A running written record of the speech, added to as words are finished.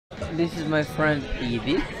this is my friend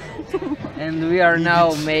Edith, and we are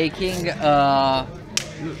now making Ciao,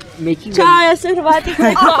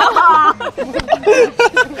 S01E06.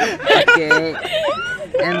 Okay,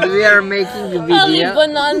 and we are making a video.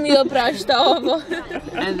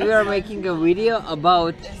 And we are making a video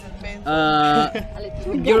about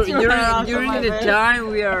during the time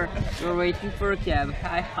we're waiting for a cab.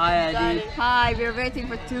 Hi Edith. Hi, we're waiting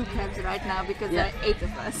for 2 cabs right now because there are 8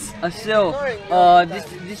 of us.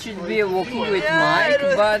 This should be a walking with Mike,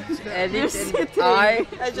 but Edith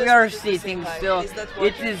and we are sitting. So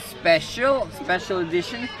it is special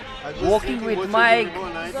edition. Walking with Mike,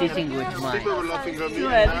 sitting with Mike. So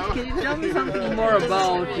Edith, can you tell me something more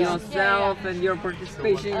about yourself and your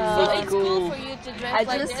participation in the school? I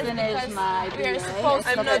just finished my BA.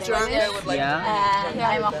 I'm not drunk. Yeah. And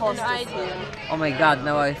I'm a hostess here. Oh my God!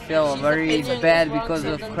 Now I feel very bad because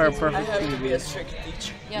of her perfect English.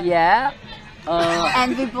 Yeah.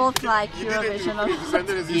 And we both like Eurovision.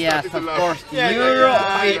 Yes, of course.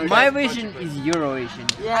 My vision is Eurovision.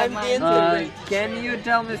 Yeah, can you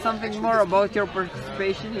tell me something more about your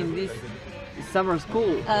participation in this summer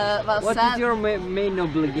school? What is your main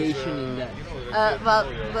obligation in that? Well,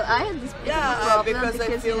 I had this problem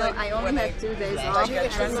because you know, I only had 2 days off,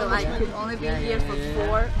 and so I could only be here for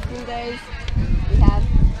 2 days. We have.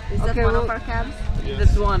 Is that one of our cabs?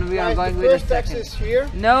 This one we are going with a second. Here?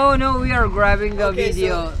 No, we are grabbing a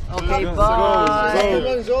video. Okay, bye.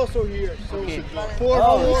 Someone's also here. So Okay. Four.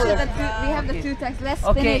 We have the 2 tags. Let's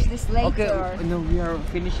finish this later. Okay, no, we are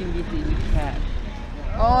finishing it in the cab.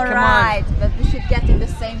 Alright, but we should get in the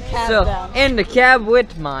same cab So, then. in the cab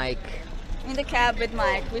with Mike. In the cab with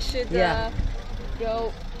Mike. We should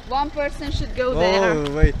go. One person should go there.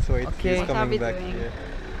 Oh, wait, Okay. he's coming back doing? here.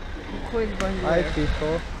 Who is going Hi there?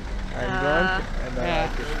 people, I'm drunk and I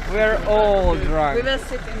like it. We're all drunk. We will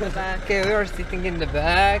sit in the back. Okay, we are sitting in the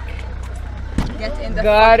back. Get in the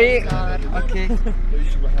Gari. car. Okay.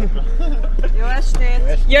 Jó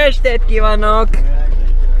estét! Jó estét kívánok!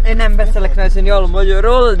 Én nem beszélek nagyon jól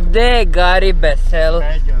magyarul, de Gari beszél.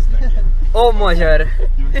 Ó, magyar.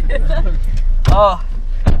 Oh.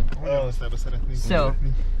 So,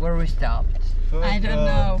 where we stopped? I don't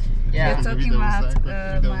know. Yeah. We're talking about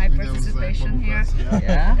my participation here.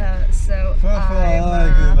 Yeah. So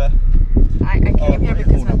I came here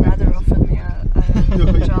because my brother offered me a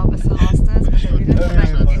job as a hostess, but I didn't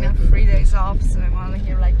have enough 3 days off, so I'm only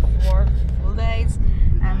here like 4 full days,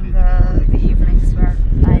 and the evenings where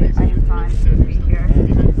I have time to be here.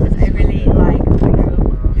 But I really like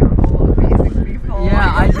you're all amazing people.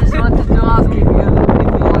 Yeah, I just wanted to ask if you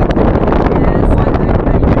like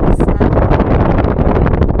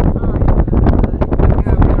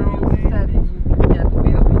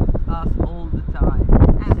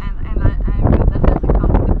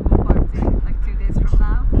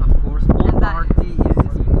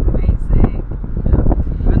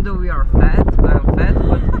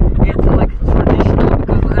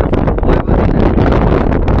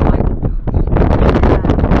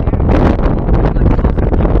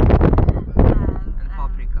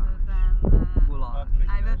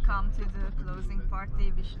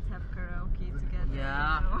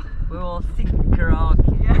we will sing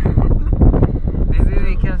karaoke. Yeah. Maybe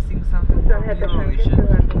we can sing something from Eurovision.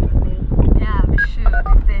 Yeah, we should.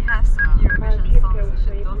 If they have some Eurovision songs, we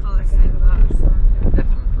should totally sing those.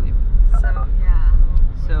 Definitely. So, yeah.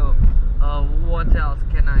 So, what else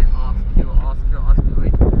can I ask you?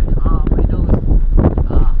 Wait, my nose.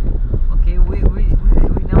 Okay, we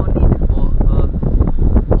now need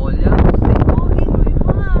Olya to say walking with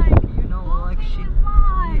Mike. You know, like she,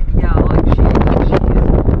 yeah, like she is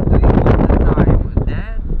doing all the time with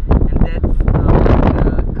that, and that's like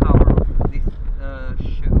the cover of this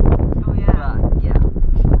show. Oh yeah. But yeah.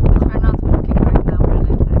 But we're not walking right now. We're in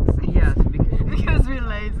a taxi. Yes, because we're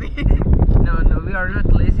lazy. No, we are not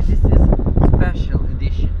lazy. This is special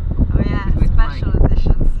edition. Oh yeah, With special Mike.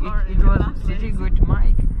 edition. Sorry, It we're was not sitting lazy. with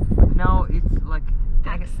Mike, but now it's like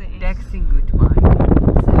Taxing. taxing with Mike.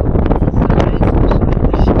 So it's a very special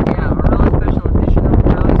edition. Yeah, a really special edition, a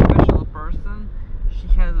really special person. She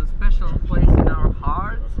has a special place in our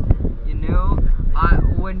hearts. You know,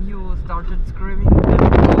 when you started screaming on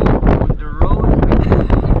the road, I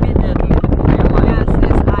immediately realized.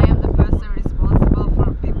 Yes, I am the person responsible for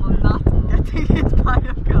people not getting hit by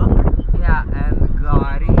a car. Yeah, and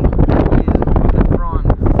Gary is the front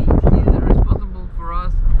seat. He's responsible for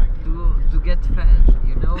us to get fed.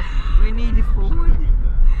 You know, we need food.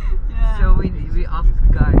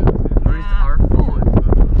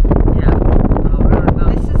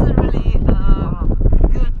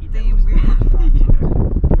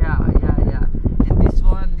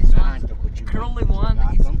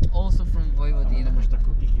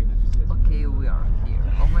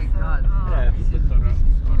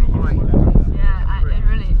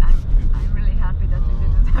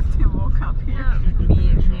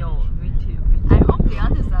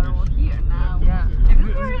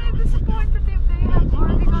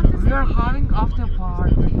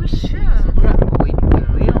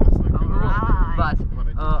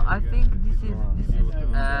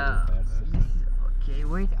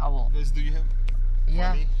 Yeah.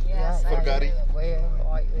 money? Yes, For I Gary? Wait.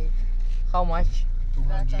 How much?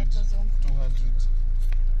 200.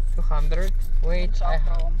 200? Wait, I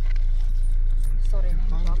have. Sorry, nincs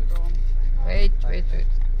 200. aprom. Wait.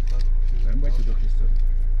 Nem baj, tudok vissza.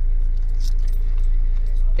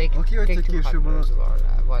 Take, Oké, hogy take csak később 200 or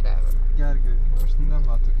whatever. Gergő, most nem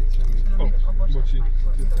látok itt semmit. Bocsi.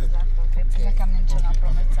 Nekem nincsen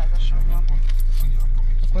aprom, 500-asom van.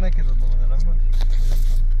 Akkor neked adom a lerakban?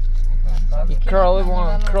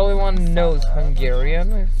 Curly one knows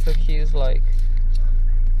Hungarian, so he's like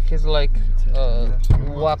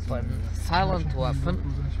weapon, silent weapon.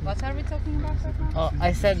 What are we talking about right now?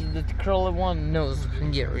 I said that Curly one knows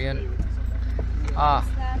Hungarian.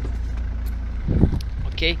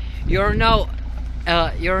 Okay, you're now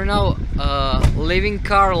leaving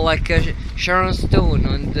car like a Sharon Stone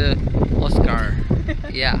on the Oscar.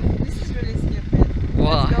 Yeah. This is really stupid.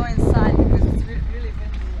 Wow. Let's go inside because it's really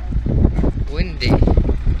windy.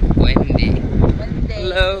 Windy. Windy.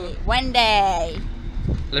 Hello. Windy.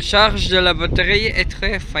 La charge de la batterie est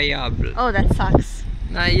très fiable. Oh, that sucks.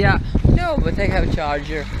 Yeah. No, but I have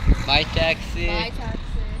charger. Bye taxi. Bye, taxi.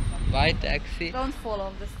 Bye taxi. Don't fall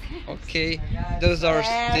off the stairs. Okay, those are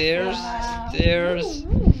stairs. Stairs.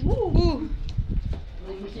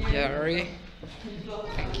 Jerry.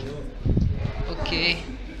 Thank you. Okay.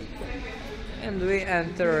 And we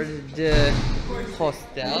entered the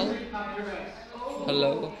hostel.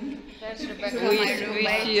 Hello. There's Rebecca, We my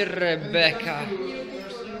roommate. see Rebecca.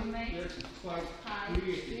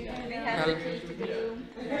 Hello.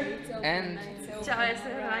 And Ciao,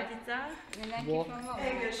 Rebecca. walk.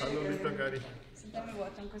 Hello, Little Gary. Szerintem mi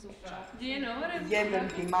voltunk az utcán. Jebem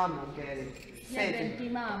ti mamu, Geri. Jebem ti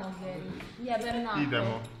mamu, Geri. Jebem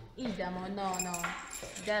nako. Idemo, no.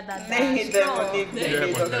 Ne idemo nigdje.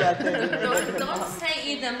 Don't say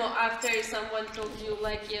idemo after someone told you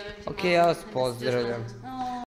like jebem ti Okay, ja vas pozdravljam. mamu.